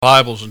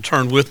Bibles and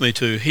turn with me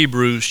to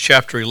Hebrews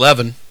chapter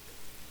 11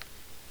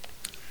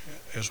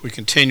 as we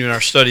continue in our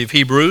study of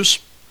Hebrews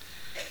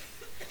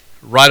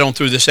right on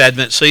through this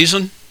Advent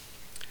season,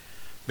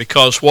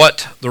 because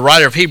what the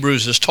writer of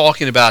Hebrews is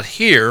talking about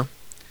here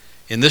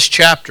in this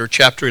chapter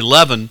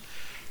 11,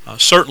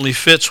 certainly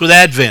fits with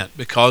Advent,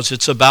 because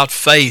it's about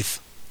faith.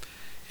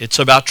 It's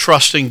about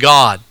trusting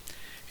God.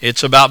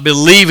 It's about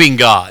believing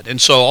God.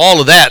 And so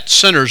all of that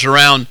centers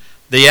around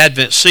the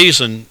Advent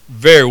season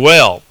very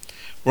well.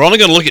 We're only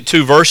going to look at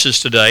two verses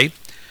today.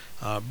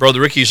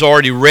 Brother Ricky's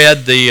already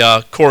read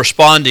the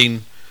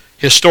corresponding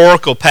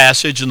historical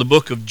passage in the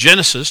book of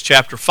Genesis,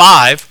 chapter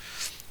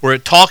 5, where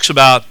it talks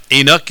about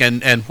Enoch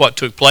and what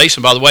took place.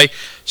 And by the way,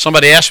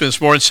 somebody asked me this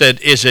morning,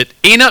 said, is it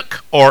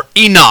Enoch or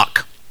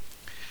Enoch?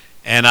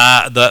 And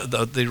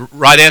the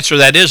right answer to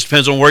that is,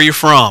 depends on where you're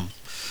from.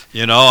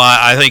 You know,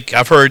 I think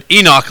I've heard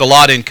Enoch a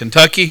lot in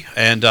Kentucky,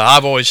 and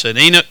I've always said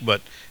Enoch,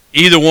 but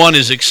either one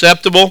is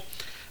acceptable.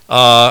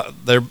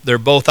 They're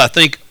both, I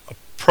think,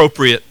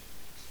 appropriate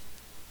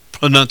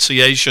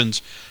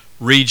pronunciations,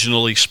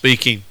 regionally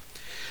speaking.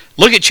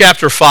 Look at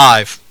chapter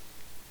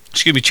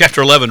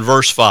 11,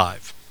 verse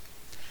 5.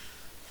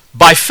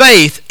 By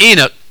faith,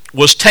 Enoch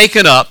was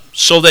taken up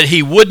so that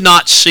he would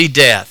not see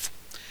death,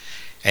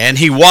 and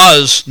he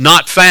was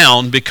not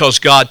found because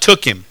God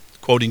took him,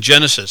 quoting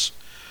Genesis.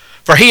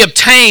 For he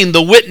obtained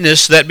the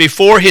witness that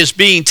before his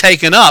being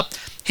taken up,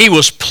 he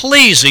was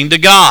pleasing to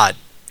God.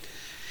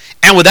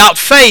 And without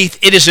faith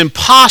it is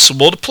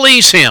impossible to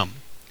please him.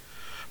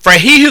 For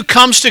he who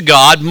comes to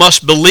God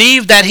must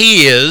believe that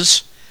he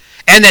is,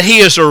 and that he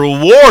is a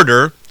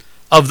rewarder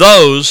of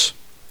those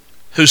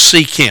who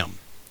seek him.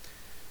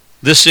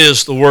 This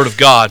is the word of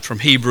God from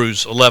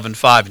Hebrews 11,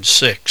 5 and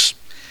 6.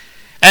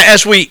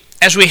 As we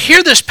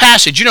hear this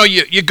passage, you know,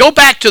 you go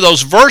back to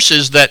those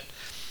verses that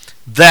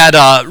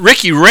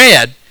Ricky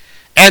read,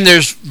 and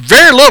there's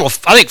very little,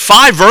 I think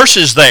 5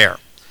 verses there,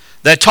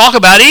 that talk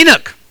about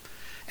Enoch.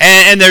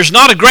 And there's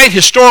not a great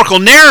historical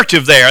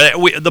narrative there.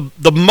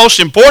 The most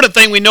important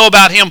thing we know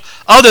about him,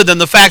 other than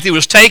the fact he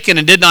was taken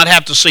and did not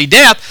have to see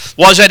death,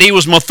 was that he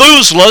was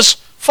Methuselah's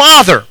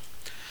father.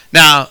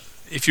 Now,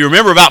 if you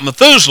remember about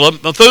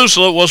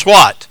Methuselah was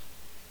what?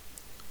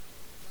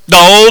 The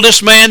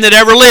oldest man that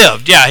ever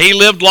lived. Yeah, he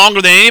lived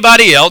longer than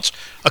anybody else,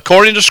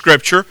 according to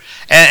Scripture.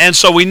 And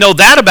so we know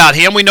that about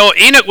him. We know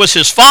Enoch was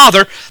his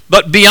father.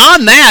 But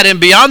beyond that, and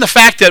beyond the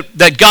fact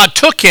that God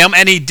took him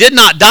and he did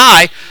not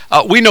die,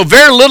 we know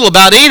very little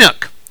about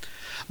Enoch.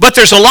 But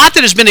there's a lot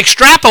that has been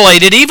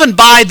extrapolated, even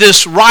by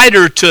this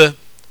writer to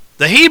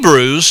the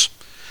Hebrews,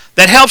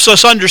 that helps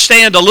us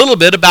understand a little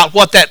bit about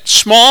what that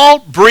small,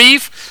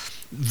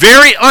 brief,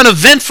 very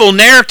uneventful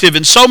narrative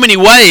in so many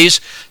ways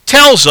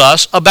tells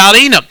us about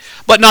Enoch.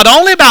 But not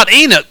only about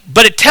Enoch,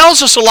 but it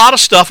tells us a lot of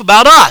stuff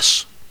about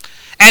us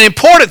and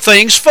important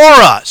things for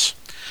us.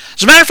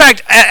 As a matter of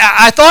fact,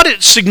 I thought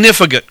it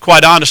significant,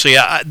 quite honestly,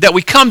 that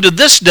we come to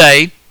this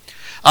day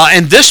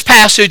and this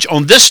passage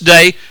on this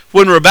day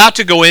when we're about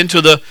to go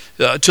into the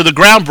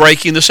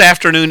groundbreaking this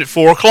afternoon at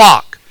 4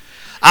 o'clock.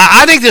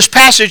 I think this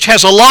passage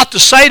has a lot to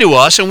say to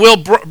us, and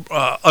we'll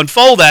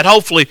unfold that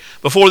hopefully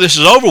before this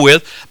is over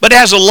with, but it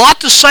has a lot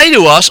to say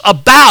to us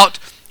about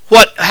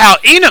how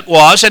Enoch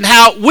was and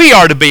how we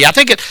are to be. I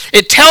think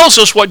it tells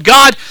us what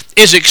God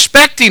is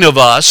expecting of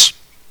us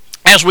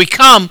as we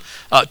come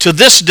to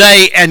this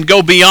day and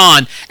go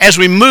beyond, as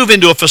we move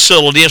into a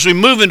facility, as we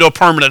move into a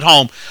permanent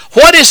home.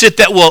 What is it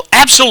that will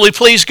absolutely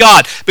please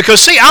God?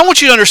 Because, see, I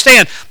want you to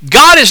understand,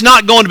 God is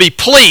not going to be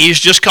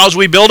pleased just because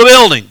we build a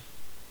building.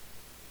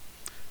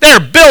 There are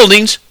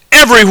buildings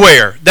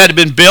everywhere that have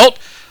been built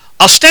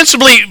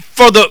ostensibly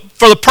for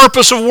the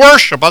purpose of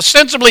worship,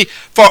 ostensibly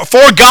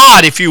for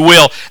God, if you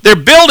will. There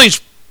are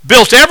buildings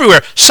built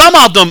everywhere, some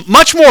of them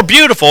much more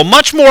beautiful,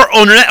 much more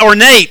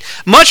ornate,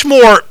 much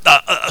more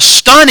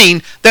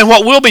stunning than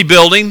what we'll be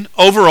building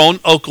over on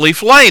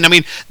Oakleaf Lane. I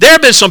mean, there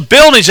have been some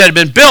buildings that have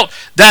been built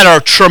that are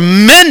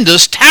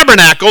tremendous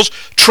tabernacles,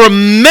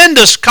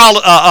 tremendous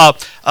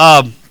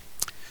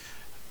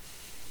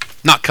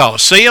not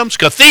coliseums,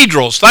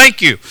 cathedrals. Thank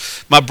you.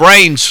 My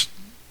brain's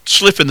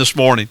slipping this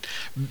morning.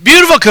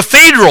 Beautiful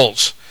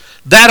cathedrals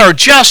that are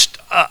just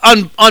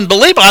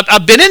unbelievable.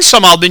 I've been in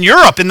some of them in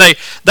Europe, and they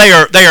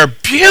are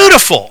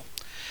beautiful.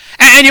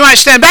 And you might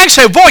stand back and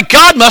say, boy,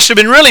 God must have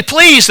been really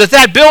pleased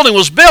that building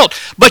was built.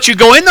 But you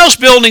go in those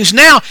buildings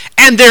now,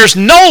 and there's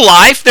no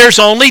life, there's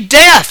only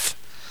death.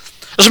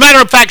 As a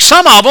matter of fact,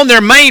 some of them,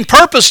 their main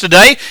purpose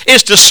today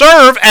is to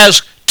serve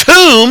as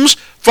tombs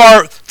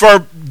for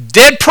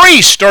dead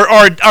priests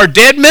or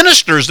dead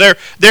ministers. They're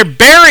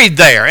buried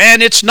there,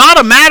 and it's not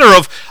a matter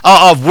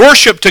of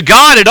worship to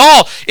God at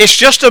all. It's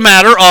just a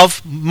matter of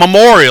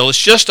memorial. It's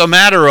just a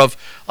matter of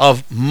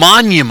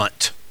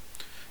monument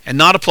and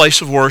not a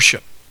place of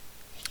worship.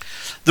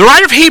 The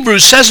writer of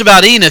Hebrews says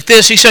about Enoch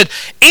this. He said,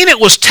 Enoch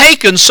was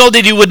taken so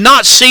that he would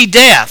not see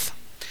death,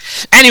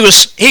 and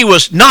he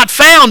was not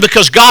found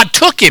because God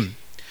took him.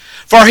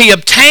 For he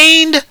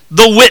obtained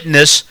the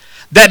witness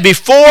that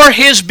before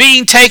his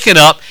being taken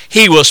up,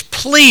 he was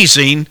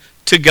pleasing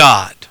to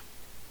God.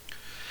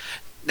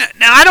 Now,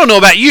 I don't know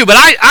about you, but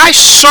I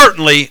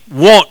certainly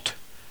want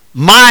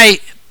my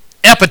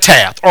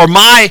epitaph or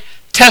my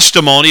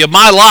testimony of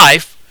my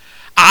life.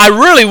 I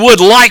really would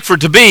like for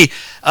it to be,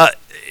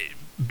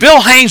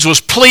 Bill Haynes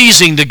was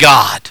pleasing to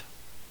God.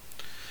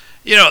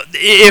 You know,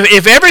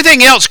 if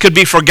everything else could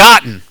be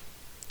forgotten,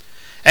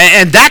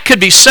 and that could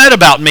be said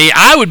about me,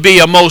 I would be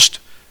a most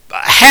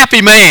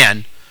happy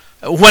man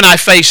when I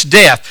face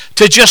death.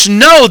 To just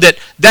know that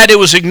it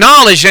was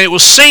acknowledged and it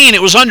was seen,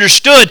 it was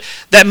understood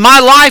that my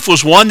life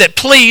was one that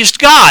pleased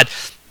God.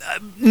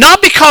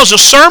 Not because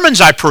of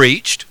sermons I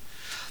preached,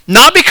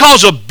 not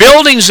because of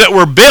buildings that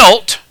were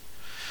built,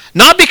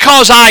 not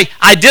because I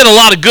did a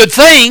lot of good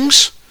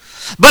things,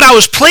 but I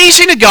was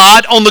pleasing to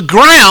God on the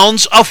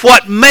grounds of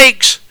what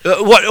makes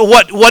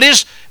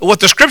what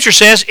the Scripture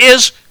says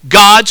is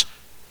God's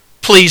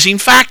pleasing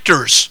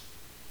factors.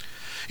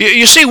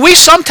 You see, we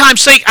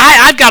sometimes think,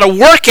 I've got to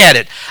work at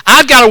it.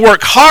 I've got to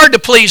work hard to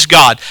please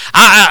God.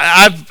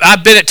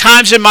 I've been at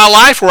times in my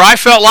life where I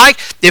felt like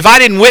if I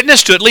didn't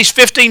witness to at least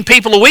 15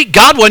 people a week,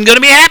 God wasn't going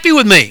to be happy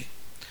with me.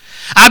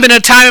 I've been at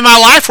a time in my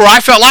life where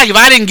I felt like if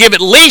I didn't give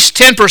at least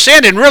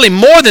 10% and really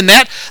more than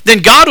that, then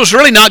God was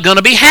really not going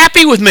to be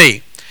happy with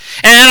me.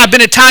 And I've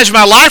been at times in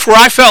my life where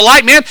I felt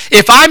like, man,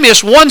 if I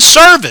miss one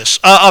service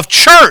of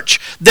church,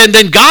 then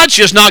God's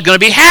just not going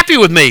to be happy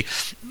with me.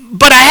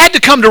 But I had to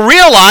come to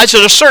realize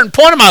at a certain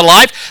point in my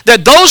life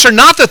that those are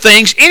not the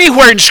things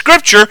anywhere in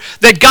Scripture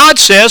that God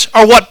says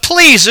are what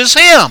pleases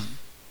Him.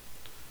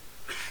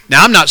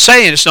 Now, I'm not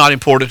saying it's not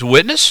important to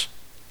witness.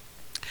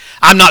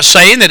 I'm not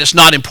saying that it's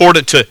not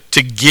important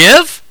to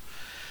give.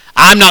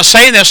 I'm not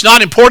saying that it's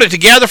not important to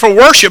gather for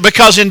worship,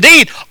 because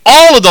indeed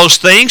all of those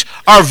things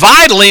are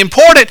vitally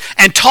important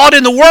and taught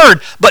in the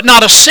Word, but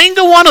not a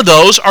single one of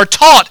those are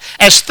taught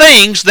as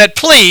things that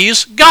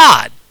please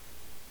God.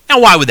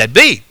 Now, why would that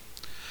be?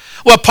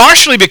 Well,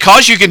 partially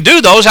because you can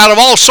do those out of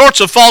all sorts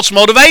of false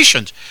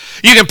motivations.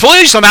 You can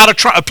please them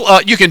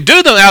you can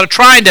do them out of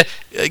trying to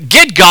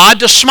get God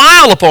to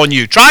smile upon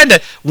you, trying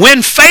to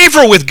win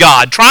favor with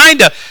God, trying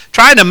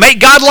to make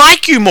God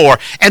like you more.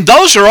 And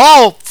those are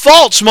all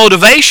false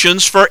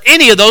motivations for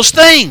any of those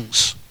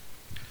things.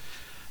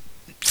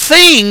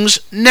 Things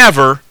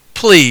never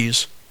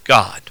please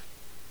God.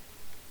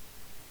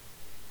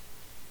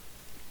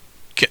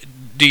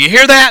 Do you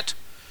hear that?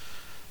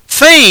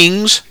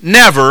 Things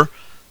never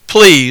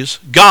please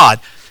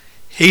God.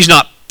 He's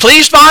not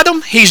pleased by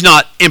them. He's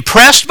not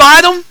impressed by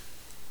them.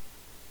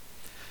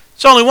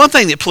 It's only one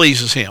thing that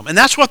pleases Him, and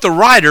that's what the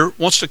writer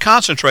wants to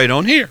concentrate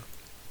on here.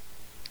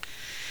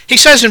 He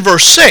says in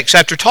verse 6,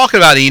 after talking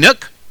about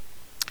Enoch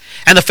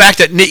and the fact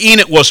that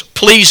Enoch was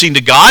pleasing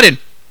to God, and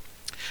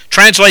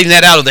translating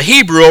that out of the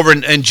Hebrew over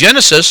in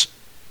Genesis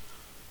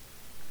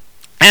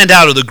and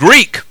out of the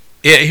Greek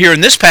here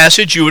in this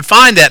passage, you would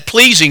find that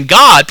pleasing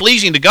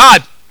to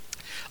God,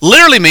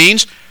 literally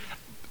means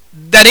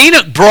that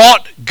Enoch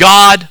brought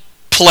God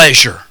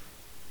pleasure.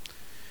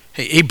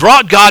 He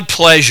brought God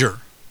pleasure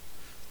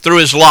through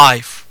his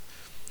life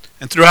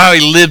and through how he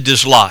lived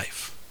his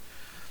life.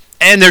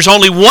 And there's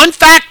only one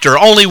factor,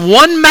 only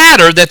one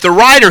matter that the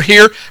writer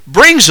here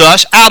brings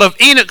us out of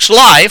Enoch's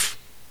life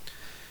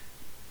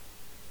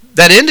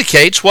that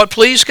indicates what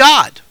pleased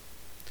God.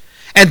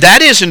 And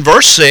that is in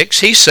verse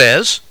 6, he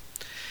says,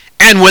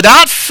 "And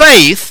without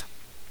faith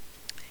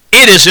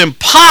it is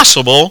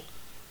impossible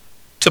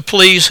to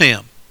please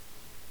Him."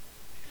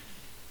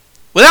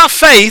 Without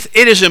faith,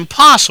 it is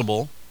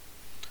impossible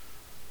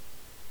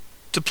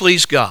to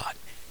please God.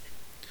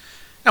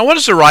 Now, what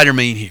does the writer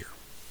mean here?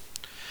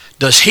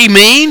 Does he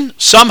mean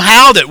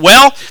somehow that,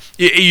 well,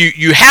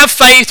 you have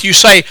faith, you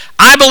say,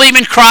 I believe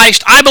in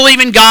Christ, I believe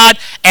in God,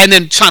 and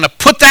then kind of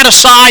put that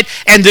aside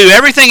and do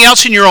everything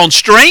else in your own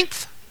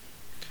strength?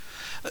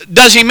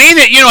 Does he mean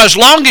that, as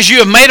long as you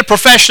have made a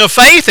profession of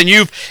faith and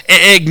you've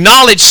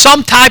acknowledged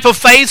some type of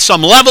faith,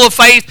 some level of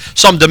faith,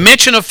 some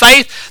dimension of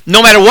faith,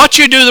 no matter what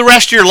you do the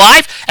rest of your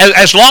life,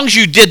 as long as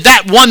you did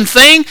that one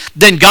thing,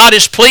 then God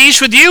is pleased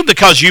with you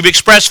because you've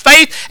expressed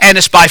faith, and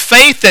it's by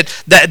faith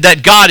that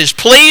God is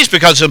pleased,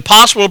 because it's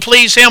impossible to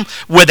please Him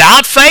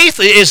without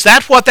faith? Is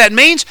that what that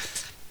means?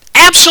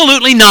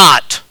 Absolutely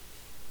not.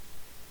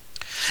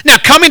 Now,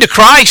 coming to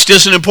Christ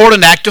is an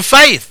important act of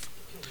faith.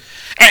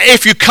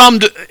 If you come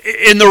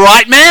in the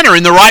right manner,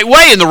 in the right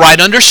way, in the right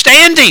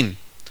understanding.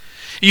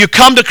 You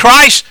come to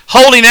Christ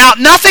holding out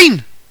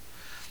nothing.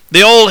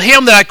 The old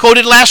hymn that I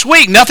quoted last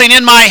week, "Nothing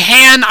in my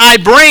hand I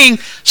bring,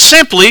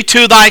 simply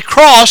to thy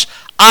cross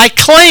I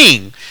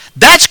cling."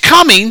 That's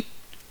coming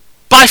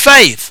by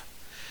faith.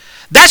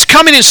 That's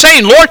coming and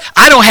saying, Lord,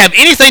 I don't have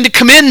anything to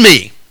commend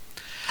me.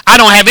 I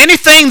don't have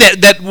anything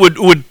that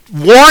would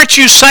warrant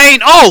you saying,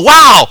 oh,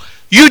 wow,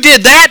 you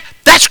did that?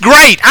 That's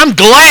great. I'm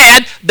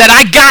glad that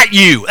I got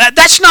you.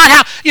 That's not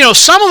how,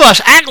 some of us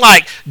act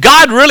like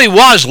God really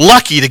was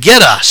lucky to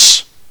get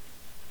us.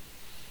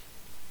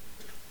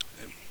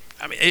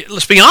 I mean,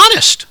 let's be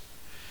honest.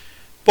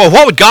 Boy,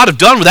 what would God have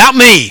done without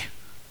me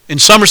in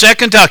Somerset,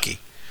 Kentucky?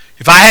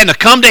 If I hadn't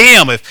come to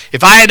Him,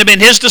 if I hadn't been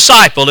His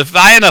disciple, if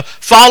I hadn't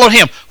followed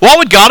Him, what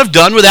would God have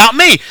done without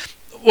me?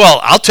 Well,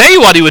 I'll tell you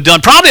what he would have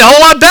done. Probably a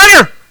whole lot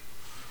better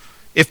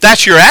if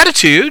that's your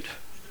attitude.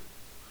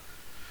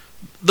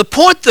 The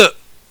point the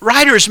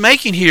writer is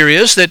making here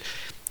is that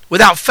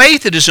without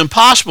faith it is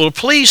impossible to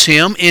please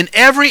him in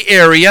every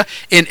area,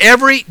 in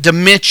every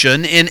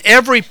dimension, in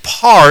every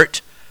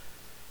part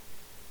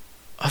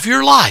of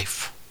your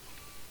life.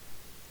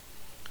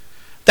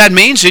 That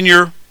means in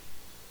your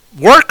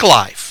work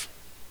life,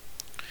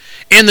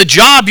 in the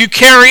job you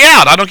carry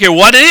out. I don't care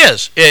what it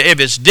is. If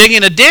it's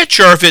digging a ditch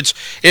or if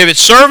it's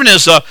serving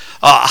as a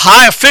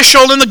high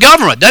official in the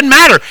government. Doesn't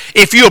matter.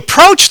 If you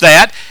approach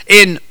that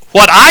in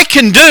what I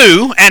can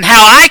do and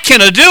how I can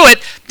do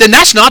it, then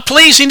that's not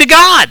pleasing to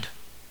God.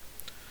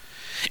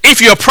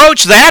 If you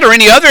approach that or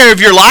any other area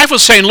of your life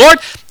with saying, Lord,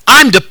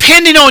 I'm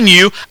depending on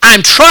you,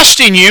 I'm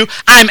trusting you,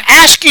 I'm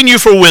asking you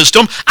for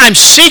wisdom, I'm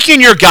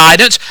seeking your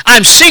guidance,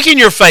 I'm seeking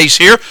your face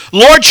here.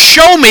 Lord,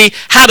 show me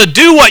how to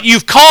do what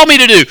you've called me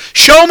to do.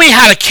 Show me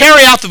how to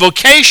carry out the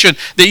vocation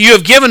that you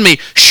have given me.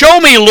 Show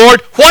me,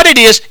 Lord, what it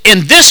is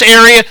in this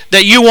area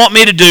that you want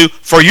me to do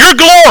for your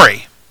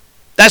glory.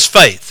 That's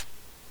faith.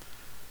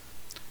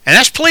 And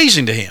that's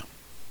pleasing to him.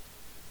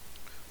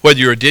 Whether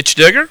you're a ditch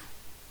digger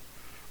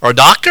or a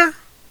doctor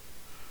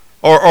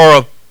or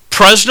a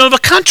president of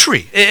a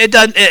country.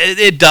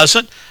 It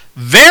doesn't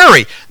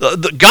vary.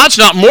 God's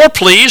not more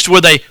pleased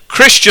with a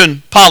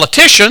Christian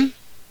politician,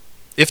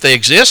 if they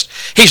exist.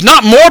 He's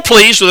not more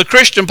pleased with a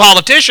Christian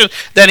politician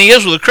than he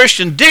is with a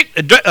Christian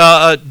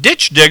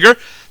ditch digger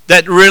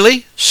that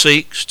really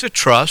seeks to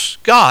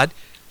trust God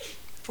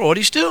for what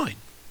he's doing.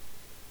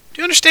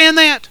 Do you understand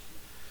that?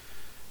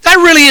 That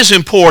really is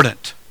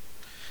important.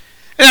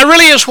 And that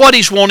really is what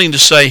he's wanting to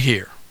say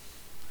here.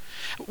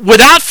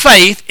 Without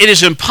faith, it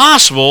is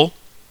impossible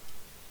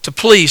to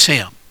please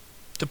him,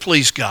 to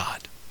please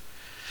God.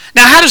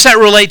 Now, how does that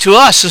relate to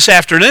us this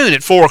afternoon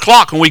at 4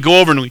 o'clock when we go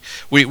over and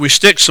we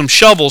stick some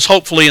shovels,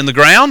 hopefully, in the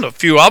ground, a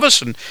few of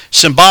us, and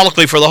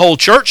symbolically for the whole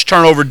church,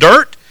 turn over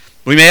dirt?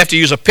 We may have to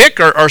use a pick,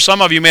 or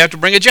some of you may have to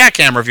bring a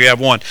jackhammer if you have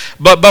one.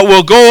 But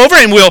we'll go over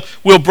and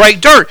we'll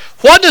break dirt.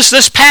 What does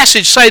this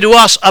passage say to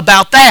us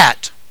about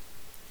that?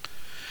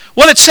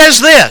 Well, it says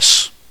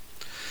this,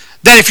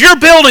 that if you're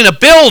building a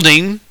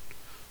building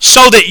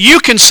so that you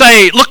can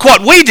say, look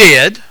what we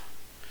did,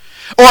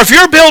 or if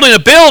you're building a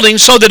building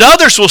so that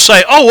others will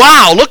say, oh,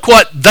 wow, look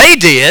what they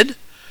did.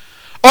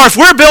 Or if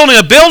we're building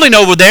a building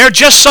over there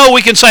just so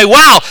we can say,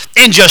 wow,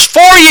 in just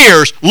 4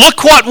 years,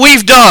 look what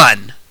we've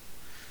done.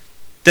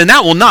 Then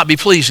that will not be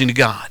pleasing to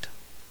God.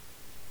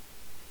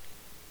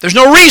 There's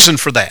no reason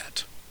for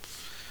that.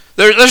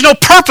 There's no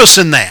purpose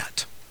in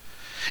that.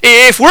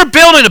 If we're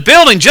building a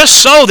building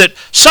just so that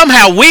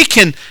somehow we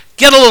can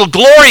get a little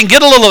glory and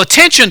get a little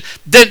attention,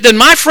 then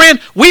my friend,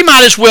 we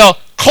might as well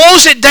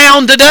close it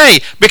down today,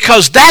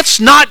 because that's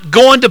not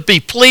going to be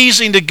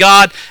pleasing to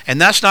God,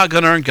 and that's not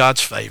going to earn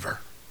God's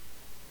favor.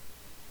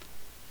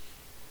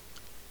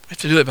 We have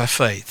to do it by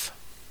faith.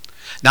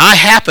 Now, I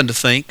happen to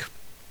think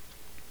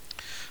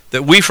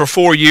that we for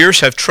 4 years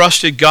have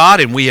trusted God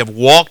and we have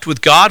walked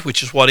with God,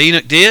 which is what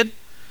Enoch did,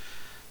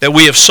 that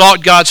we have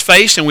sought God's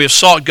face and we have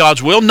sought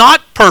God's will,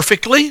 not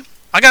perfectly.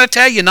 I got to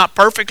tell you, not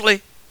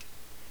perfectly.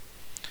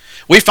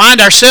 We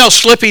find ourselves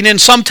slipping in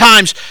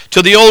sometimes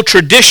to the old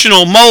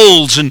traditional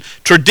molds and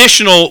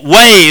traditional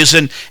ways,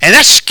 and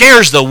that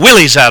scares the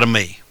willies out of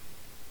me.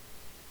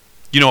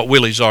 You know what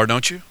willies are,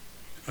 don't you?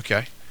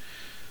 Okay.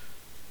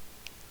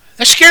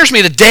 That scares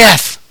me to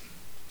death.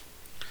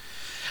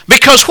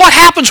 Because what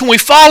happens when we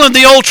fall into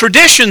the old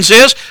traditions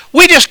is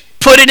we just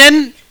put it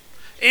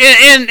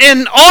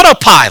in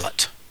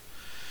autopilot.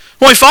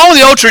 When we follow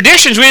the old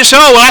traditions, we just say,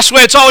 oh, well, that's the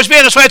way it's always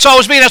been, that's the way it's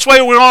always been, that's the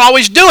way we're going to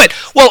always do it.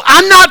 Well,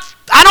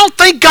 I don't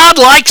think God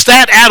likes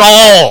that at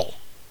all.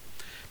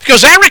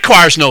 Because that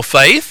requires no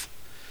faith.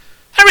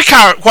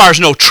 That requires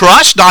no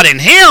trust, not in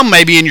Him,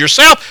 maybe in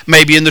yourself,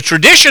 maybe in the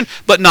tradition,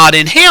 but not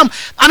in Him.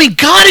 I mean,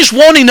 God is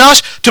wanting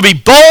us to be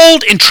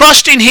bold in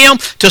trusting Him,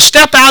 to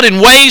step out in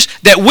ways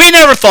that we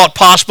never thought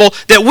possible,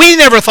 that we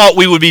never thought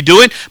we would be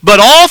doing, but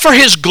all for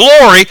His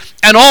glory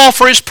and all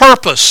for His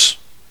purpose.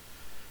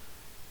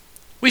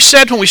 We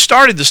said when we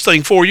started this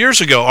thing 4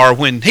 years ago, or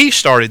when He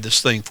started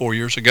this thing 4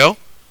 years ago,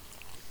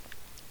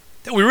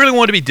 that we really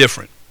wanted to be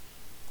different.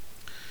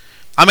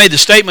 I made the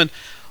statement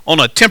on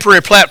a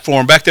temporary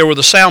platform back there where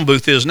the sound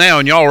booth is now,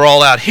 and y'all are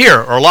all out here,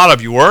 or a lot of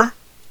you were.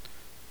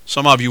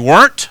 Some of you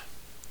weren't.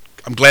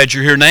 I'm glad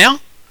you're here now.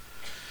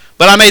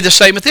 But I made the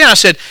statement then. I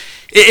said,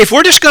 if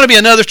we're just going to be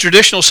another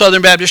traditional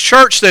Southern Baptist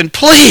church, then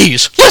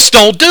please, let's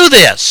don't do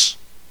this.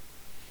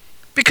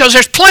 Because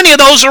there's plenty of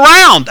those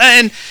around,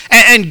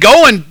 and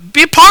go and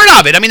be a part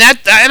of it. I mean, and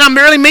I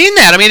really mean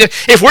that. I mean,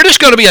 if we're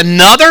just going to be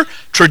another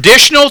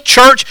traditional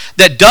church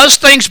that does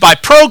things by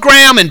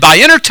program and by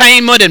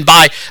entertainment and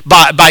by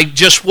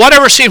just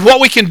whatever, seeing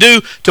what we can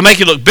do to make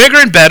it look bigger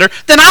and better,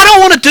 then I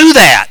don't want to do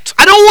that.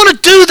 I don't want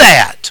to do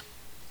that.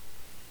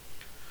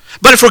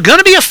 But if we're going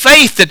to be a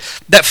faith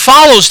that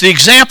follows the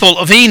example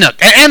of Enoch,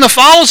 and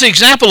follows the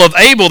example of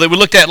Abel that we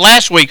looked at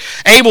last week,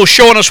 Abel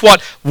showing us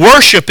what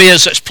worship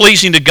is that's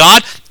pleasing to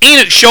God,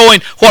 Enoch showing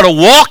what a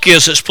walk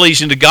is that's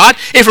pleasing to God.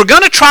 If we're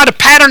going to try to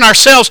pattern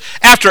ourselves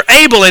after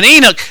Abel and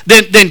Enoch,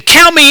 then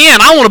count me in.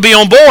 I want to be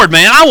on board,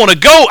 man. I want to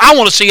go. I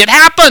want to see it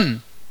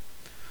happen.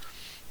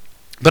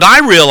 But I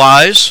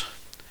realize,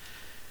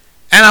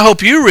 and I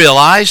hope you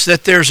realize,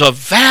 that there's a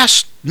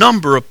vast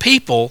number of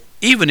people,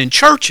 even in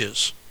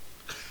churches,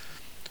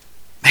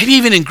 maybe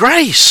even in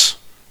grace,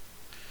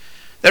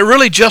 that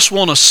really just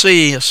want to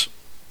see us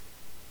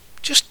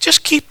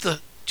just keep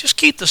the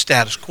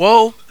status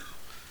quo.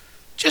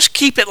 Just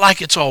keep it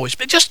like it's always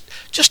been.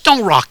 Just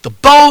don't rock the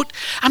boat.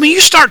 I mean,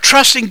 you start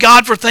trusting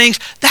God for things,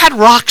 that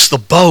rocks the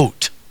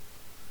boat.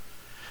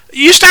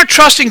 You start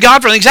trusting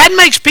God for things, that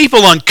makes people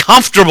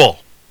uncomfortable.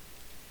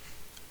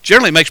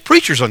 Generally, it makes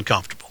preachers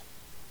uncomfortable.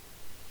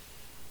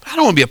 I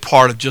don't want to be a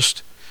part of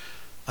just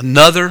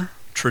another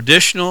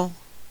traditional,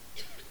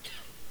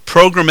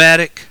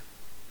 programmatic,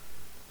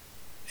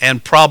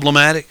 and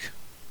problematic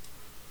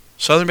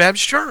Southern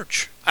Baptist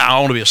Church. I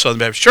don't want to be a Southern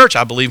Baptist Church.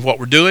 I believe what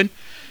we're doing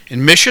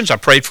in missions. I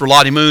prayed for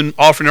Lottie Moon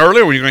offering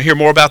earlier. We're going to hear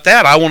more about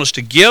that. I want us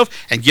to give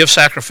and give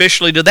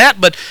sacrificially to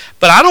that. But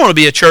I don't want to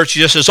be a church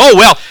that just says, oh,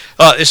 well,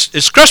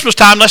 it's Christmas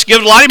time, let's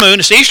give to Lottie Moon.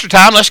 It's Easter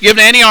time, let's give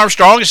to Annie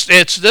Armstrong.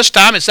 It's this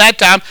time, it's that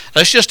time.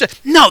 Let's just...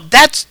 No,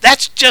 that's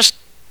just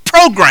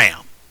program.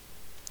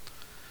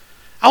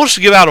 I want us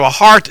to give out of a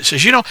heart that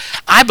says,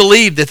 I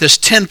believe that this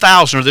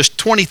 10,000 or this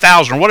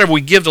 20,000 or whatever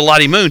we give to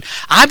Lottie Moon,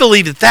 I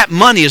believe that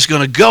money is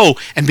going to go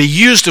and be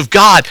used of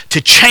God to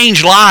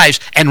change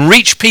lives and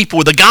reach people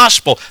with the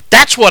gospel.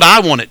 That's what I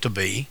want it to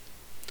be.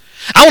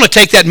 I want to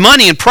take that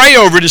money and pray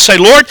over it and say,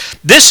 Lord,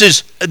 this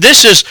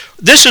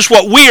is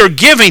what we are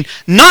giving,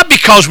 not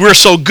because we're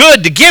so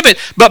good to give it,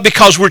 but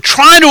because we're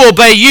trying to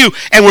obey you,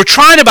 and we're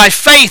trying to, by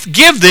faith,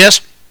 give this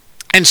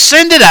and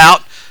send it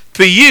out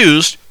to be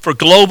used for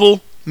global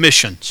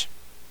missions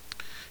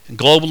and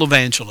global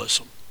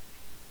evangelism.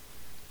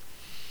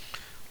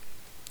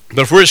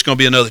 But if we're just going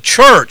to be another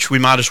church, we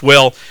might as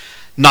well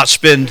not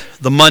spend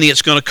the money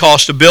it's going to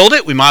cost to build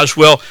it. We might as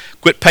well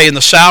quit paying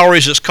the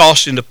salaries it's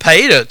costing to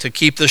pay to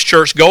keep this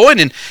church going,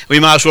 and we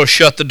might as well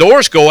shut the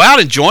doors, go out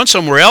and join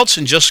somewhere else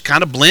and just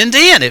kind of blend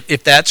in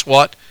if that's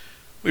what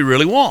we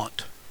really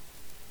want.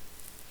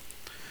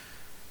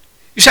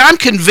 You see, I'm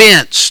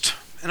convinced,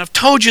 and I've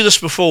told you this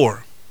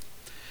before,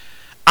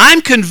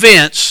 I'm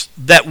convinced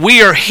that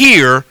we are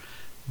here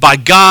by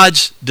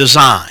God's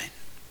design.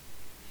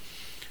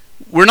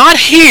 We're not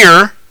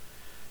here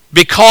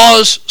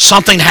because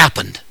something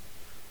happened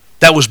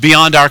that was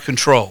beyond our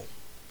control.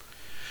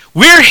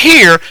 We're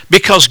here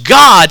because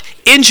God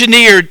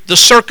engineered the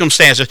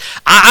circumstances.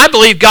 I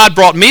believe God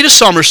brought me to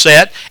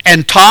Somerset,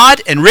 and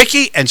Todd and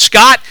Ricky and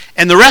Scott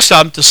and the rest of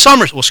them to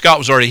Somerset. Well, Scott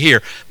was already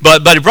here,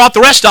 but he brought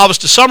the rest of us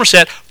to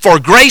Somerset for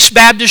Grace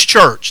Baptist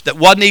Church that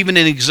wasn't even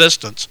in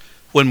existence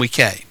when we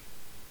came.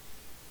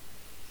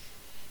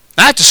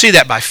 I have to see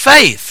that by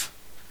faith.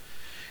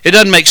 It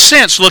doesn't make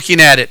sense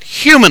looking at it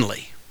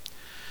humanly.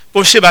 But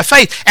we see it by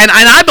faith. And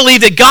I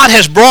believe that God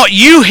has brought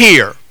you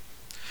here.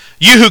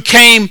 You who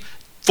came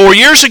 4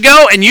 years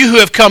ago and you who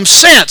have come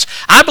since.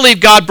 I believe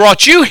God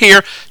brought you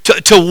here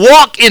to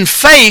walk in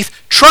faith,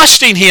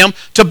 trusting Him,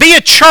 to be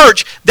a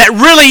church that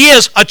really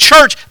is a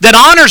church that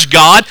honors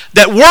God,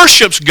 that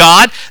worships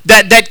God,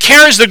 that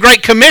carries the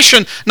Great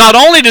Commission not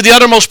only to the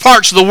uttermost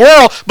parts of the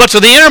world, but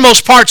to the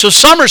innermost parts of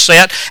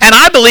Somerset. And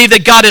I believe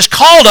that God has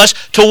called us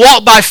to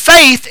walk by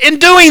faith in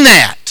doing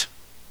that.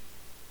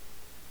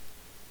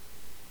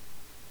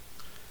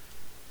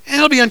 And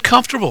it'll be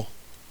uncomfortable.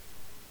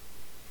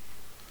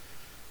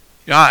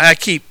 I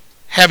keep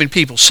having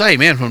people say,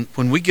 man,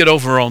 when we get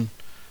over on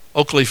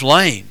Oakleaf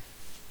Lane,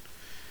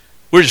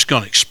 we're just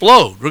going to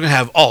explode. We're going to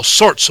have all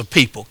sorts of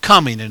people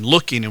coming and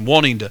looking and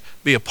wanting to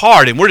be a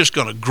part, and we're just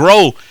going to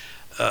grow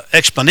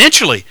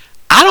exponentially.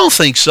 I don't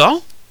think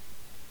so.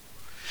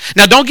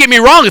 Now, don't get me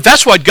wrong. If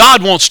that's what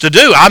God wants to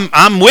do,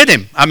 I'm with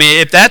Him. I mean,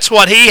 if that's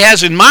what He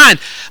has in mind.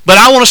 But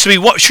I want us to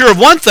be sure of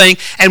one thing,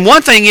 and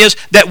one thing is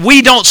that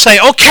we don't say,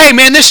 okay,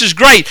 man, this is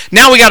great.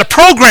 Now we got to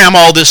program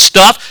all this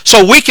stuff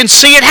so we can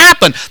see it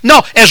happen.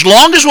 No, as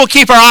long as we'll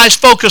keep our eyes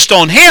focused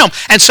on Him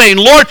and saying,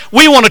 Lord,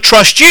 we want to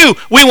trust You.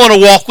 We want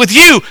to walk with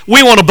You.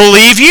 We want to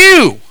believe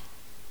You.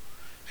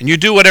 And You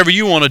do whatever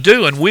You want to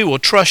do, and we will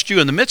trust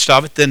You in the midst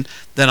of it, then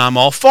I'm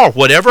all for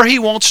whatever He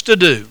wants to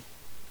do.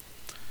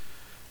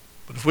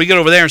 But if we get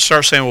over there and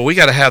start saying, well, we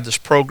got to have this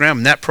program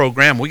and that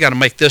program, we got to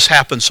make this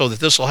happen so that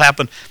this will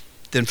happen,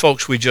 then,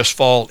 folks, we just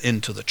fall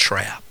into the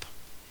trap.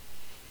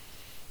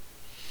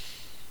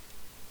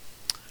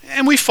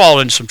 And we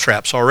fall into some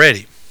traps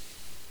already.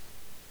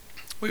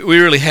 We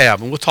really have,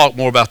 and we'll talk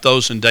more about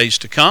those in days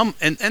to come.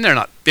 And they're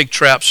not big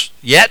traps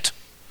yet,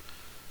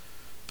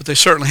 but they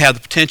certainly have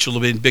the potential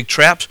of being big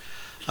traps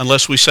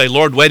unless we say,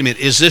 Lord, wait a minute,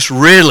 is this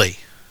really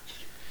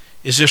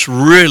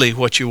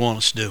what You want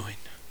us doing?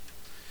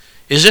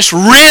 Is this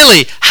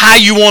really how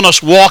You want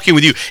us walking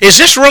with You? Is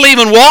this really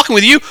even walking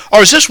with You,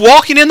 or is this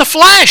walking in the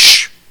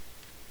flesh?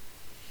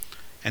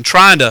 and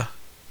trying to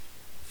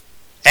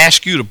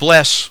ask you to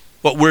bless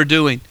what we're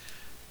doing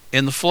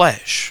in the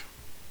flesh.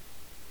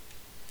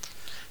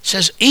 It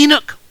says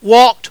Enoch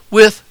walked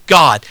with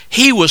God.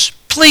 He was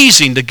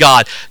pleasing to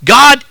God.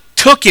 God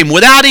took him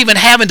without even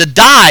having to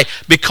die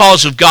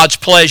because of God's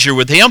pleasure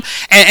with him.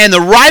 And the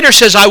writer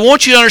says, I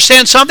want you to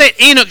understand something.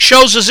 Enoch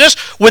shows us this.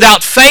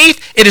 Without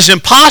faith, it is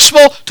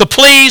impossible to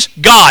please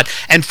God.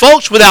 And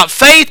folks, without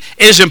faith,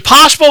 it is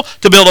impossible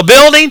to build a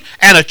building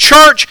and a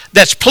church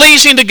that's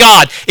pleasing to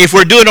God. If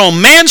we're doing it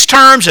on man's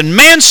terms and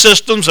man's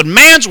systems and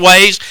man's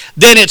ways,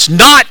 then it's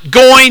not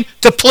going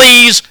to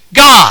please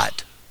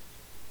God.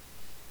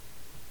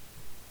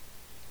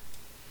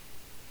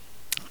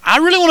 I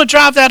really want to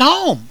drive that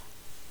home.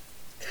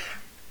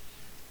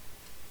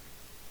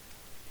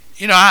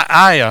 You know,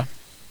 I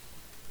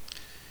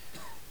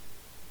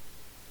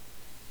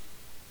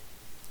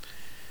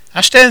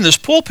stand in this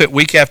pulpit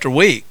week after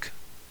week,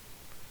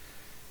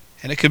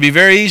 and it could be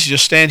very easy to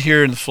stand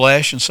here in the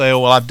flesh and say, oh,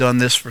 well, I've done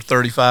this for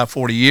 35,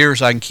 40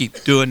 years. I can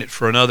keep doing it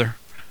for another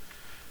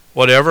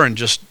whatever, and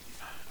just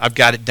I've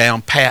got it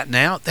down pat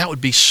now. That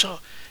would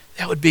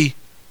be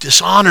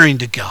dishonoring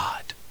to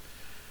God.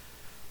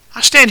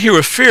 I stand here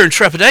with fear and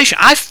trepidation.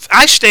 I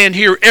stand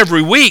here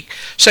every week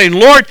saying,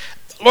 Lord,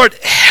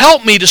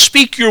 help me to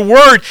speak your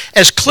word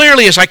as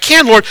clearly as I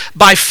can. Lord,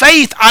 by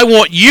faith, I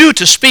want you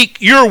to speak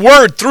your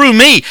word through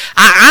me.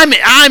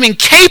 I'm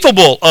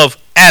incapable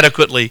of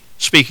adequately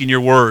speaking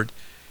your word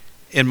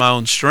in my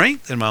own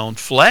strength, in my own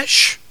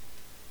flesh.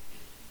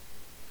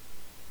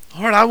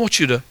 Lord, I want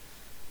you to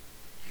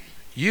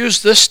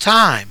use this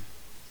time.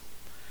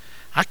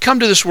 I come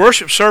to this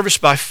worship service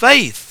by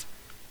faith,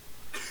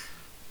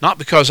 not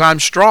because I'm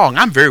strong.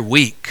 I'm very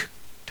weak,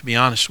 to be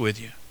honest with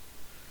you.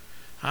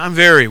 I'm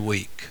very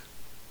weak.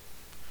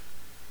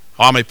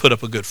 I may put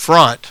up a good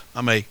front.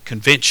 I may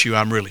convince you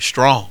I'm really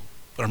strong,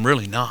 but I'm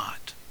really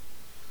not.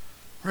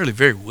 I'm really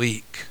very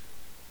weak.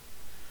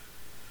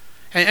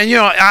 And you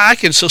know, I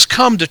can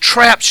succumb to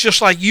traps just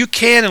like you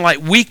can and like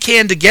we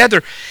can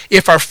together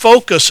if our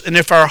focus and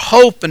if our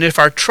hope and if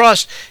our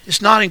trust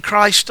is not in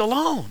Christ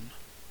alone.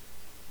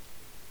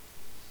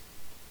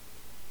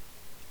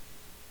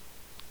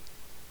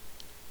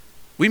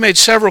 We made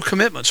several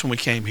commitments when we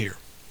came here.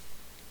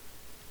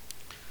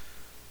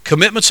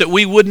 Commitments that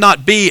we would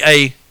not be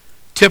a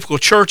typical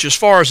church as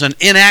far as an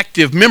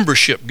inactive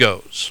membership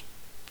goes.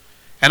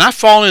 And I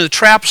fall into the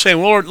trap of saying,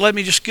 well, Lord, let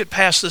me just get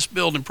past this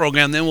building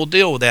program, then we'll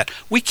deal with that.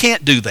 We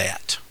can't do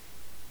that.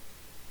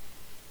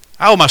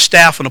 I owe my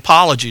staff an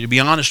apology, to be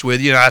honest with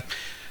you. I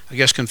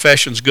guess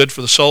confession's good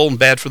for the soul and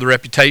bad for the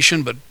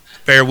reputation, but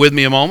bear with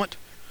me a moment.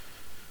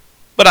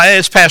 But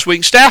this past week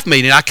in staff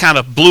meeting, I kind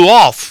of blew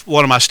off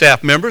one of my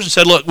staff members and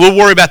said, look, we'll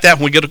worry about that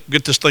when we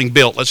get this thing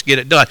built. Let's get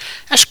it done.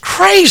 That's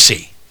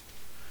crazy.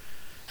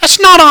 That's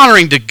not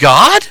honoring to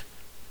God.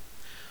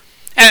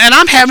 And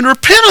I'm having to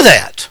repent of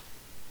that.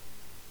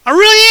 I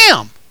really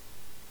am.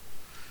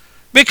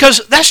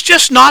 Because that's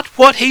just not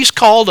what He's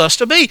called us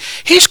to be.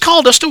 He's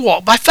called us to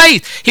walk by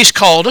faith. He's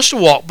called us to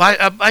walk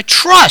by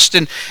trust.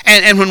 And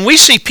when we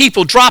see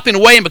people dropping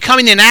away and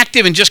becoming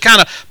inactive and just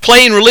kind of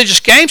playing religious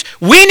games,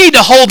 we need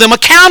to hold them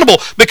accountable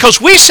because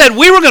we said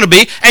we were going to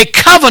be a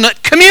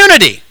covenant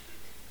community.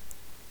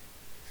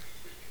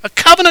 A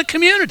covenant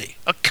community.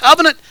 A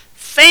covenant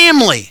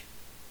family.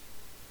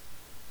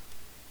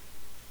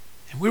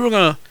 And we were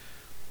going to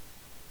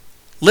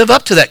live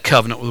up to that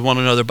covenant with one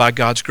another by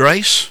God's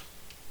grace.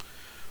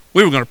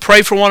 We were going to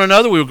pray for one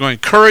another. We were going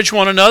to encourage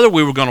one another.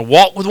 We were going to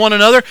walk with one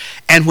another.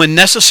 And when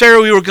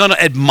necessary, we were going to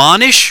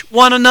admonish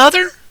one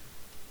another.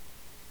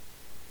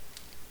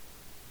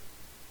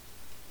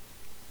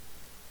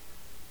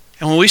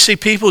 And when we see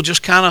people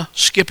just kind of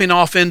skipping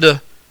off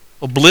into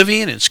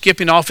oblivion and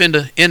skipping off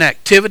into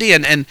inactivity,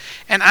 and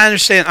I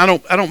understand, I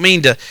don't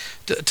mean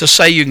to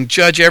say you can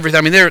judge everything.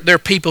 I mean, there are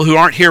people who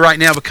aren't here right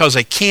now because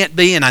they can't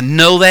be, and I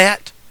know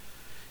that.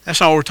 That's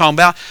not what we're talking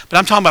about. But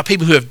I'm talking about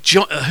people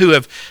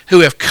who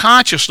have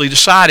consciously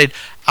decided,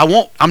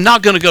 I'm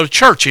not going to go to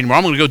church anymore.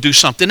 I'm going to go do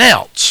something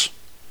else.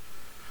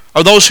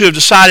 Or those who have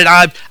decided,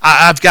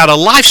 I've got a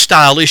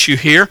lifestyle issue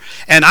here,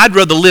 and I'd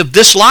rather live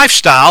this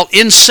lifestyle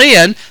in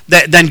sin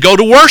than go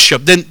to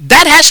worship. Then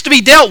that has to be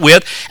dealt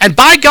with. And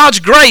by God's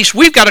grace,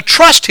 we've got to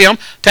trust Him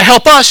to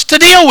help us to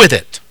deal with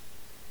it.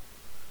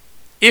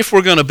 If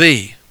we're going to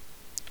be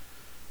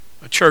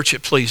a church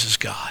that pleases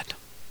God.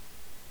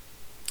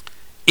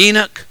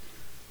 Enoch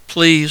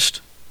pleased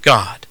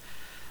God.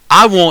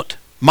 I want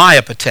my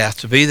epitaph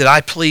to be that I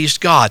pleased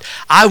God.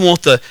 I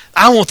want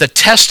the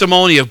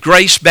testimony of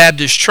Grace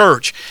Baptist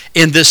Church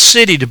in this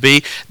city to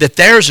be that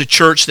there's a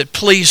church that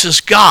pleases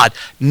God,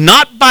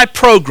 not by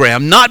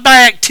program, not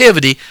by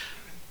activity,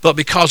 but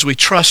because we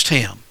trust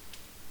Him.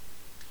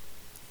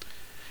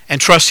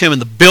 And trust Him in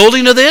the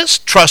building of this,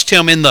 trust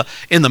Him in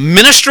the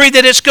ministry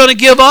that it's going to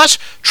give us,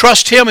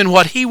 trust Him in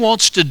what He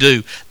wants to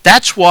do.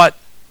 That's what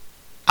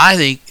I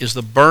think is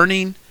the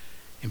burning,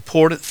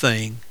 important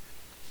thing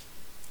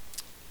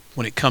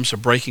when it comes to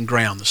breaking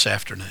ground this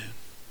afternoon.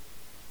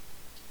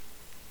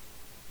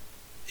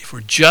 If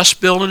we're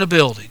just building a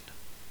building,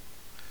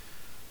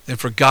 then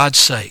for God's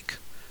sake,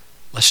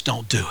 let's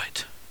don't do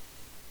it.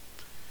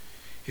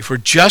 If we're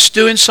just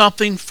doing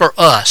something for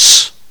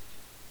us,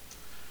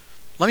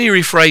 let me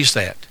rephrase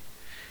that.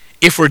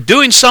 If we're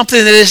doing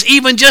something that is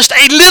even just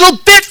a little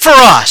bit for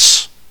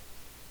us,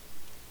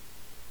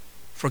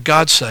 for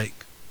God's sake,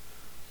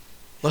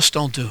 let's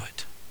don't do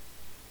it.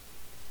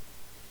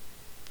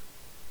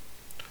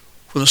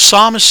 When the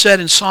psalmist said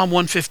in Psalm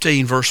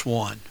 115, verse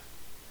 1,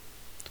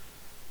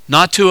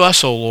 "Not to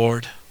us, O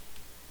Lord,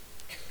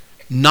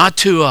 not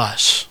to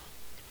us,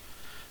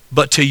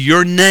 but to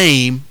your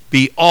name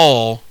be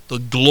all the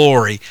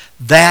glory."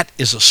 That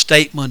is a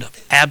statement of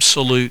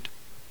absolute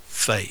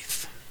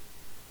faith.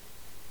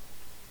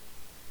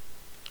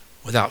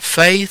 Without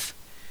faith,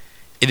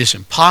 it is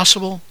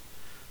impossible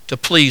to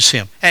please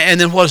Him.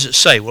 And then what does it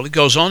say? Well, it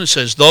goes on and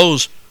says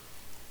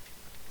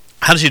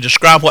how does he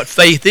describe what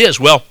faith is?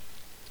 Well,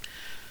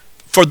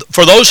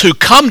 for those who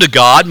come to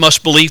God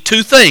must believe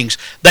two things.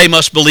 They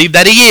must believe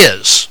that He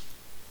is.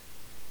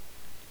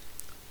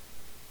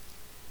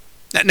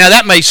 Now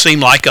that may seem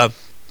like a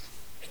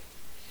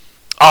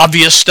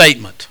obvious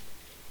statement.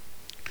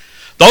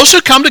 Those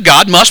who come to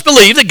God must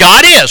believe that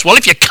God is. Well,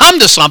 if you come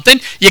to something,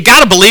 you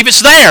got to believe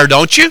it's there,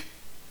 don't you?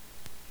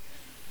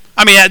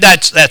 I mean,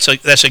 that's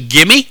a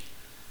gimme.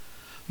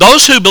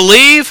 Those who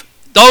believe,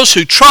 those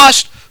who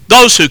trust,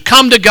 those who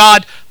come to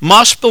God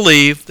must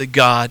believe that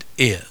God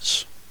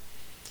is.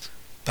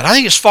 But I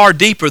think it's far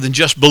deeper than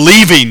just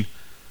believing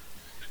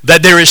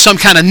that there is some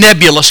kind of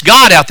nebulous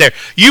God out there.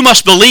 You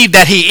must believe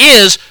that He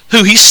is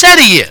who He said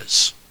He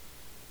is.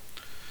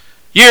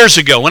 Years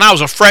ago, when I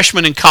was a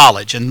freshman in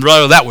college, and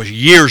brother, that was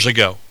years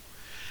ago,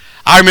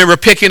 I remember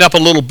picking up a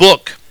little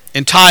book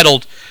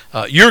entitled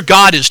Your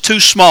God is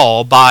Too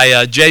Small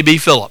by J.B.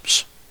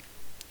 Phillips.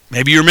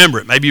 Maybe you remember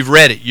it. Maybe you've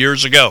read it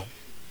years ago.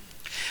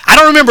 I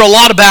don't remember a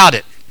lot about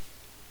it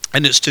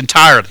in its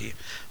entirety.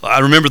 I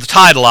remember the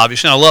title,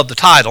 obviously, and I love the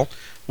title.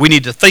 We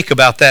need to think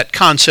about that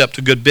concept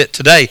a good bit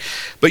today.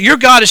 But your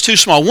God is too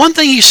small. One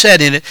thing he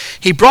said in it,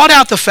 he brought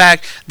out the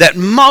fact that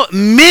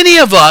many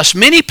of us,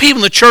 many people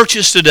in the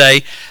churches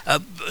today,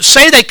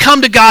 say they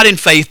come to God in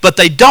faith, but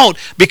they don't,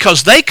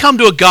 because they come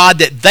to a God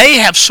that they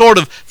have sort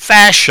of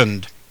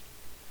fashioned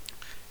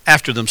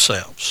after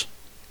themselves.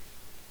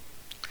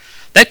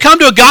 They've come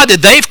to a God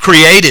that they've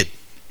created.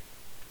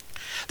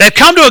 They've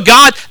come to a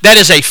God that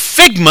is a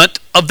figment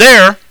of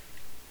their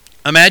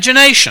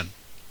imagination.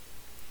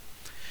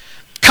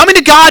 Coming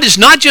to God is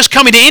not just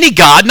coming to any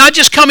God, not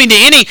just coming to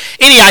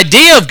any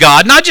idea of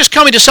God, not just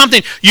coming to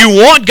something you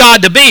want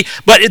God to be,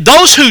 but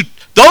those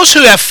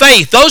who have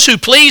faith, those who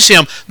please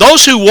Him,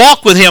 those who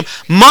walk with Him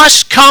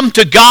must come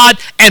to God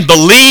and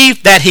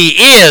believe that He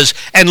is.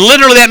 And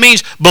literally that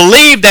means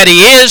believe that He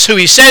is who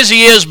He says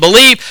He is,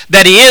 believe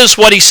that He is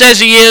what He says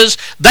He is.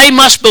 They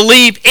must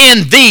believe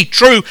in the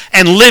true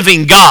and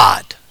living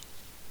God.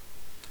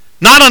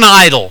 Not an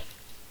idol.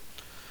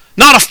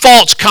 Not a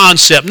false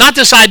concept. Not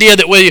this idea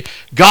that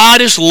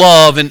God is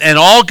love and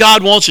all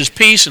God wants is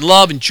peace and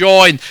love and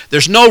joy, and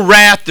there's no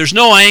wrath, there's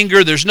no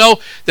anger, there's no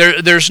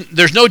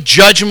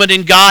judgment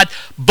in God.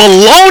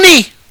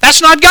 Baloney!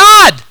 That's not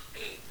God,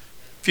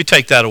 if you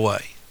take that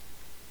away.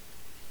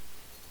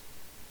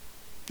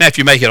 Now, if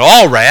you make it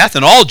all wrath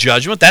and all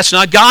judgment, that's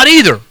not God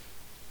either.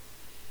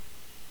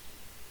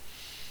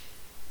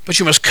 But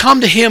you must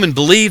come to Him and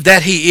believe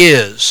that He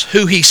is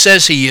who He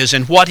says He is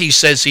and what He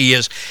says He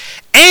is,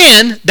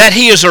 and that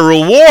He is a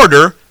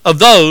rewarder of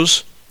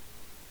those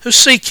who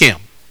seek Him.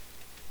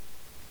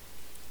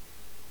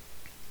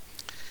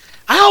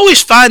 I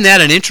always find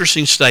that an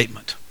interesting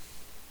statement.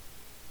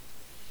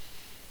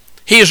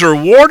 He is a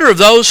rewarder of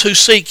those who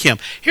seek Him.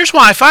 Here's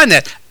why I find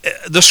that.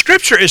 The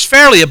Scripture is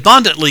fairly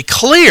abundantly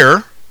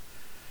clear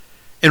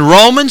in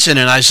Romans and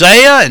in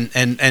Isaiah,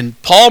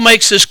 and Paul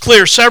makes this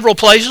clear several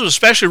places,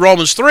 especially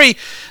Romans 3,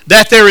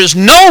 that there is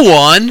no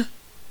one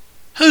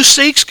who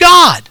seeks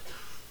God.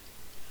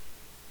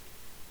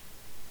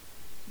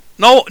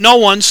 No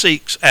one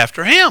seeks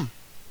after Him.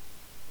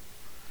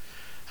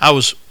 I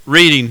was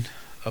reading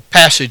a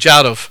passage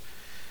out of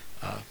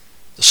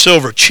The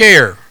Silver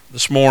Chair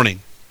this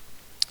morning,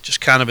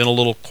 just kind of in a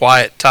little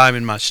quiet time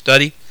in my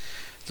study.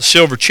 The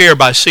Silver Chair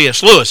by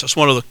C.S. Lewis. That's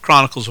one of the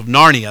Chronicles of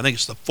Narnia. I think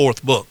it's the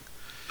fourth book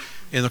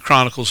in the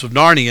Chronicles of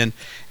Narnia. And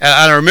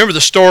I remember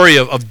the story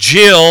of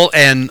Jill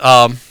and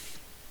I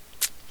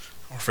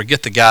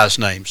forget the guy's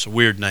name. It's a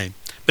weird name.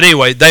 But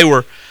anyway, they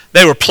were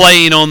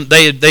playing on.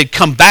 They'd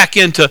come back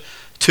into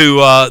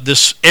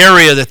this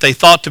area that they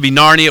thought to be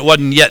Narnia. It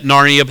wasn't yet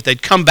Narnia, but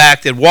they'd come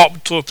back. They'd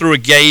walk through a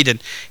gate,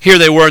 and here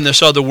they were in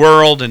this other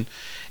world, and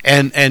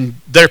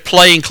they're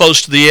playing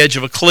close to the edge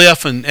of a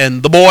cliff,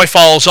 and the boy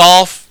falls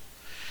off,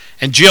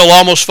 and Jill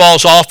almost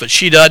falls off, but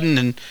she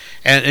doesn't,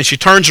 and she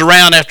turns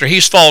around after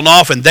he's fallen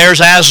off, and there's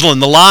Aslan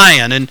the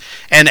lion, and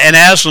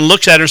Aslan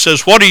looks at her and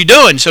says, "What are you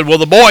doing?" He said, "Well,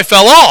 the boy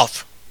fell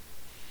off."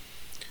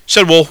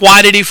 Said, "Well,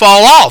 why did he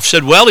fall off?"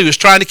 Said, "Well, he was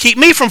trying to keep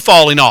me from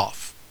falling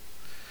off."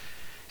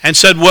 And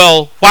said,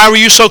 "Well, why were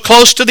you so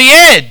close to the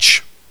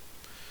edge?"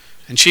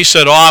 And she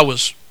said, "Oh, I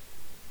was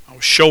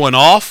showing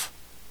off."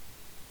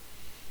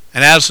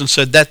 And Aslan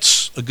said,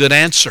 that's a good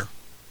answer.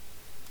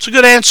 It's a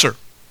good answer.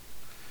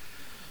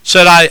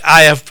 Said,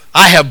 I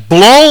have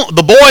blown,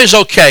 the boy is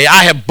okay.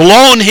 I have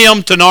blown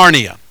him to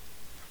Narnia.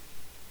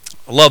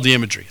 I love the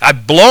imagery.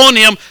 I've blown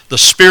him. The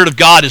Spirit of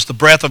God is the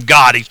breath of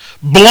God. He's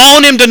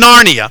blown him to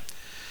Narnia.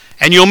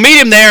 And you'll meet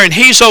him there and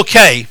he's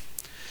okay.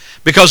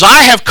 Because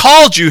I have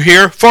called you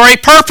here for a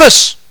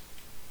purpose.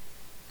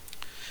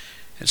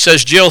 It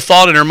says Jill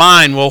thought in her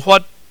mind, well,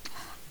 what?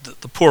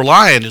 The poor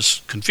lion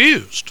is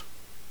confused.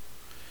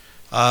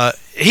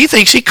 He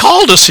thinks he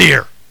called us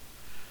here.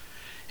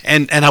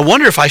 And I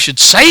wonder if I should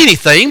say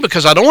anything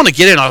because I don't want to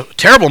get in a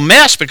terrible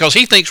mess because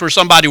he thinks we're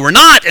somebody we're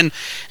not.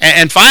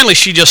 And finally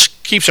she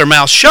just keeps her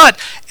mouth shut.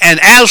 And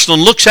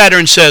Aslan looks at her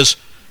and says,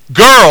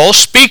 girl,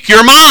 speak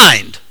your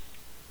mind.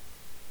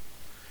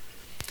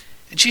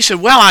 And she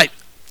said, well,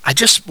 I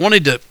just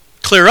wanted to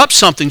clear up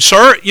something,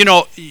 sir. You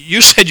know,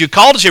 you said you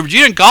called us here, but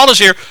you didn't call us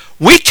here.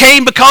 We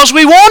came because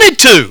we wanted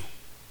to.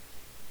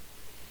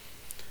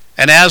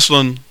 And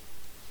Aslan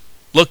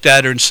looked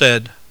at her and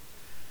said,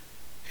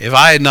 if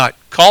I had not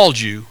called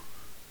you,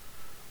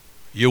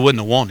 you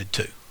wouldn't have wanted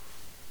to.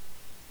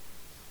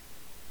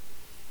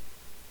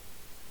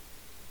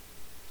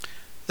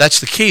 That's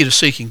the key to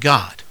seeking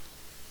God.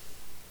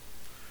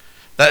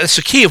 That's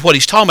the key of what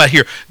he's talking about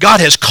here. God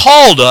has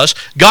called us.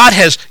 God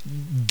has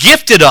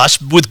gifted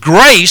us with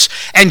grace.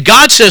 And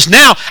God says,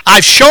 now,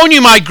 I've shown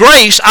you my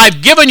grace.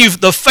 I've given you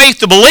the faith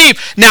to believe.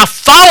 Now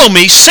follow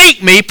me,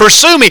 seek me,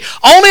 pursue me.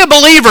 Only a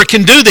believer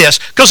can do this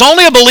because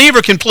only a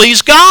believer can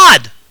please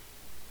God.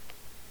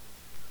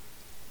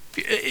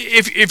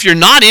 If you're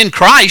not in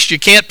Christ, you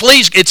can't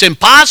please. It's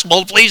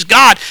impossible to please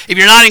God if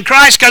you're not in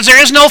Christ because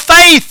there is no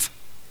faith.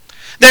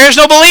 There is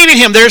no believing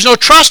Him. There is no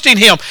trusting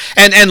Him.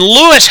 And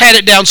Lewis had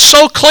it down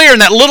so clear in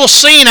that little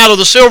scene out of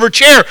the silver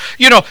chair.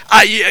 You know,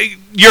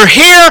 you're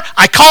here.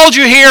 I called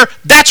you here.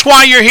 That's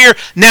why you're here.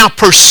 Now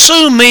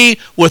pursue me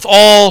with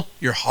all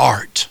your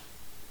heart.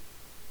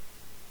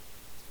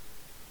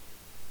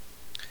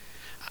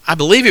 I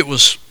believe it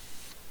was,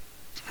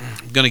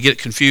 I'm going to get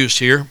confused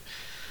here,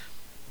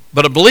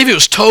 but I believe it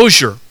was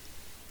Tozer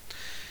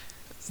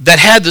that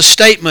had the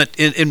statement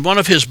in one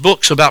of his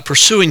books about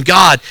pursuing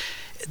God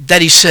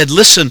that he said,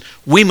 listen,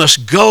 we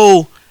must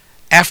go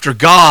after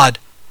God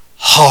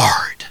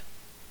hard.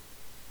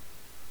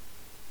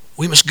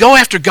 We must go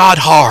after God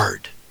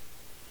hard.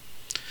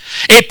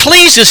 It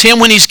pleases Him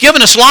when He's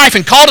given us life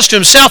and called us to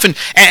Himself and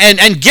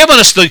given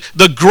us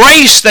the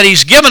grace that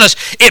He's given us.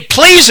 It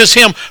pleases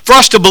Him for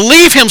us to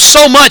believe Him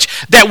so much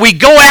that we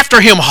go after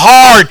Him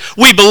hard.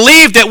 We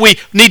believe that we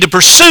need to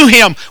pursue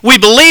Him. We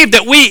believe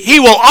that He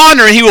will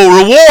honor and He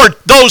will reward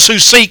those who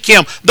seek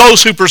Him,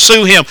 those who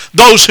pursue Him,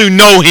 those who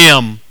know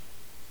Him.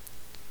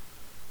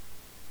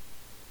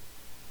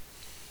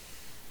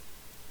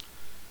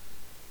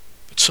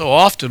 But so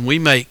often we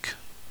make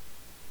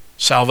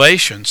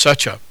salvation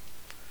such a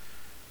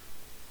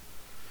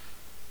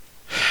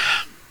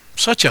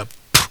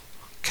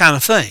kind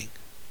of thing.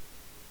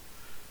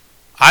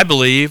 I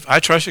believe, I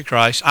trusted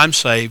Christ, I'm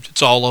saved,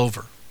 it's all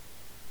over.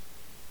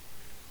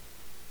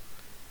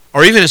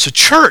 Or even as a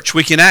church,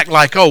 we can act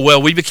like, oh,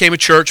 well, we became a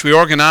church, we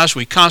organized,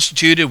 we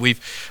constituted,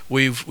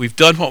 we've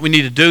done what we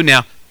need to do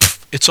now.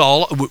 It's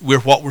all, we're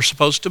what we're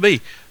supposed to be.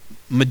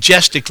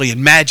 Majestically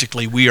and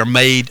magically, we are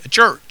made a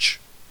church.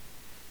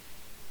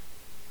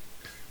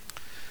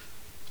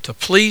 To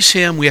please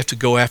Him, we have to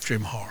go after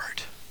Him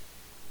hard.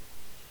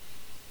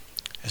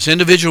 As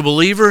individual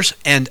believers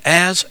and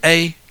as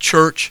a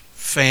church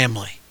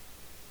family.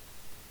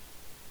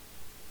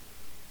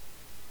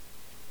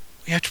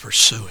 We have to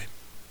pursue Him.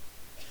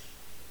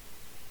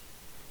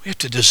 We have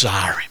to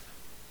desire Him.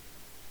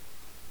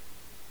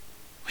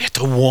 We have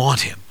to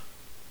want Him.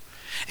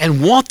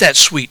 And want that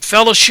sweet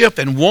fellowship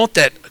and want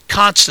that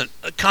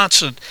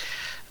constant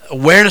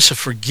awareness of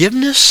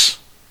forgiveness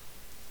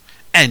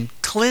and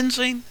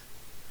cleansing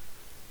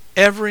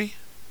every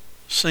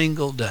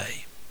single day.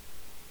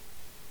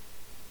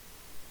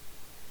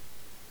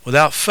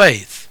 Without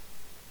faith,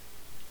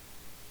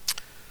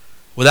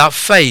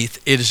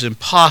 it is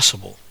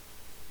impossible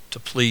to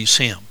please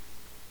Him.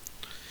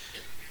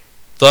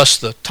 Thus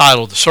the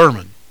title of the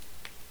sermon,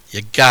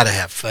 you got to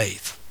have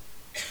faith.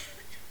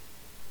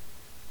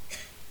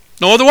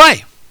 No other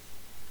way.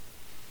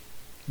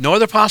 No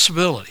other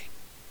possibility.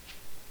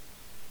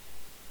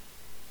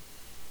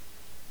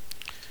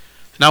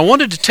 Now I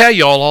wanted to tell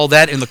you all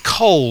that in the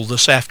cold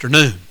this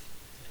afternoon.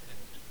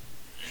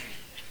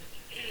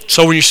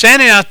 So when you're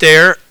standing out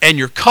there and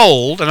you're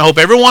cold, and I hope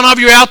every one of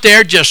you out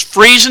there just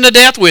freezing to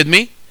death with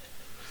me,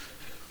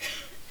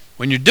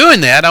 when you're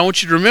doing that, I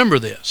want you to remember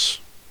this.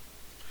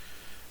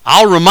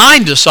 I'll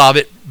remind us of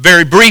it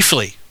very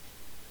briefly.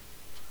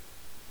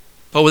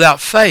 But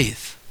without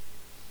faith,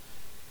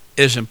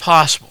 it is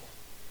impossible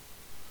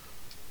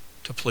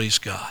to please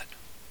God.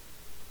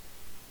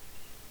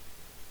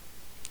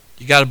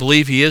 You got to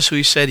believe He is who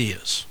He said He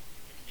is.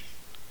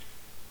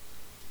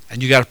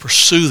 And you got to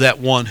pursue that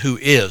one who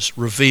is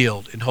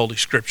revealed in Holy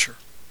Scripture.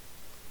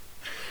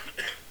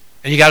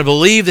 And you got to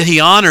believe that He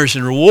honors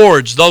and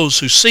rewards those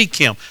who seek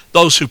Him,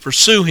 those who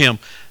pursue Him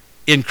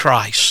in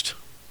Christ.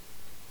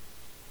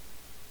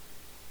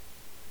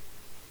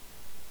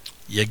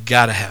 You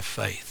got to have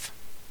faith.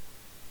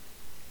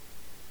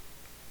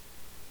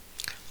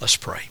 Let's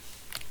pray.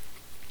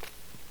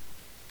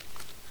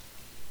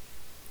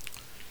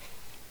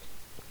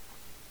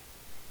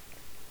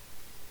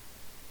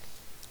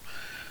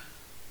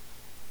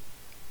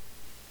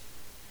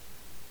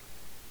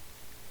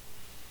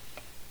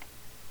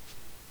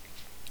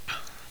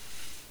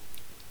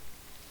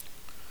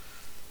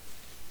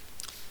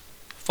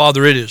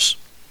 Father, it is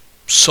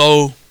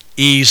so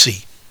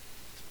easy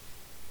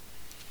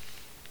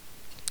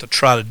to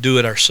try to do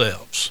it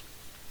ourselves.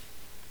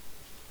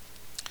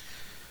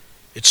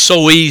 It's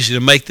so easy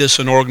to make this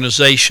an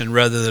organization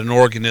rather than an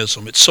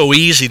organism. It's so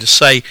easy to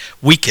say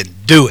we can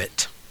do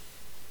it.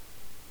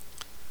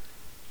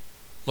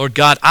 Lord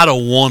God, I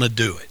don't want to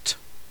do it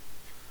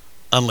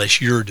unless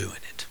you're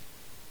doing it.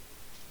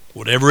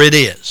 Whatever it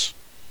is.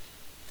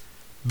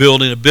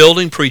 Building a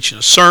building, preaching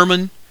a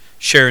sermon,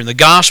 sharing the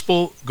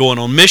gospel, going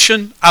on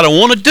mission. I don't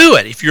want to do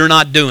it if you're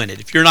not doing it.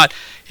 If you're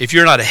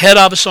not ahead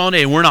of us on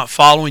it and we're not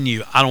following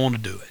you, I don't want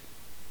to do it.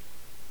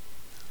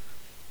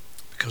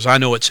 Because I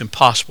know it's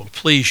impossible to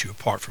please you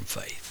apart from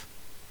faith.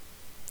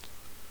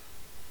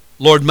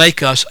 Lord,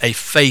 make us a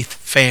faith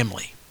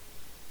family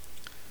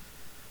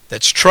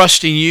that's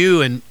trusting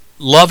you and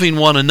loving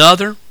one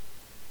another,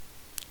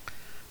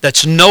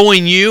 that's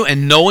knowing you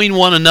and knowing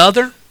one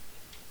another,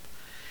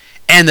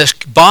 and this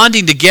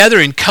bonding together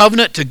in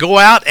covenant to go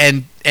out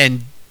and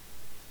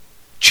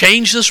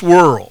change this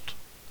world.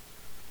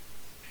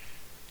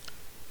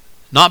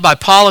 Not by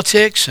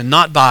politics and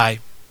not by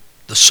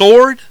the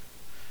sword,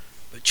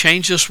 but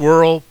change this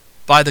world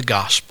by the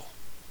gospel.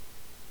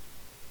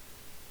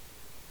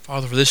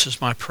 Father, for this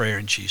is my prayer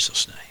in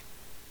Jesus' name.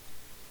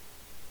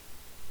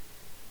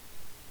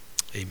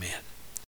 Amen.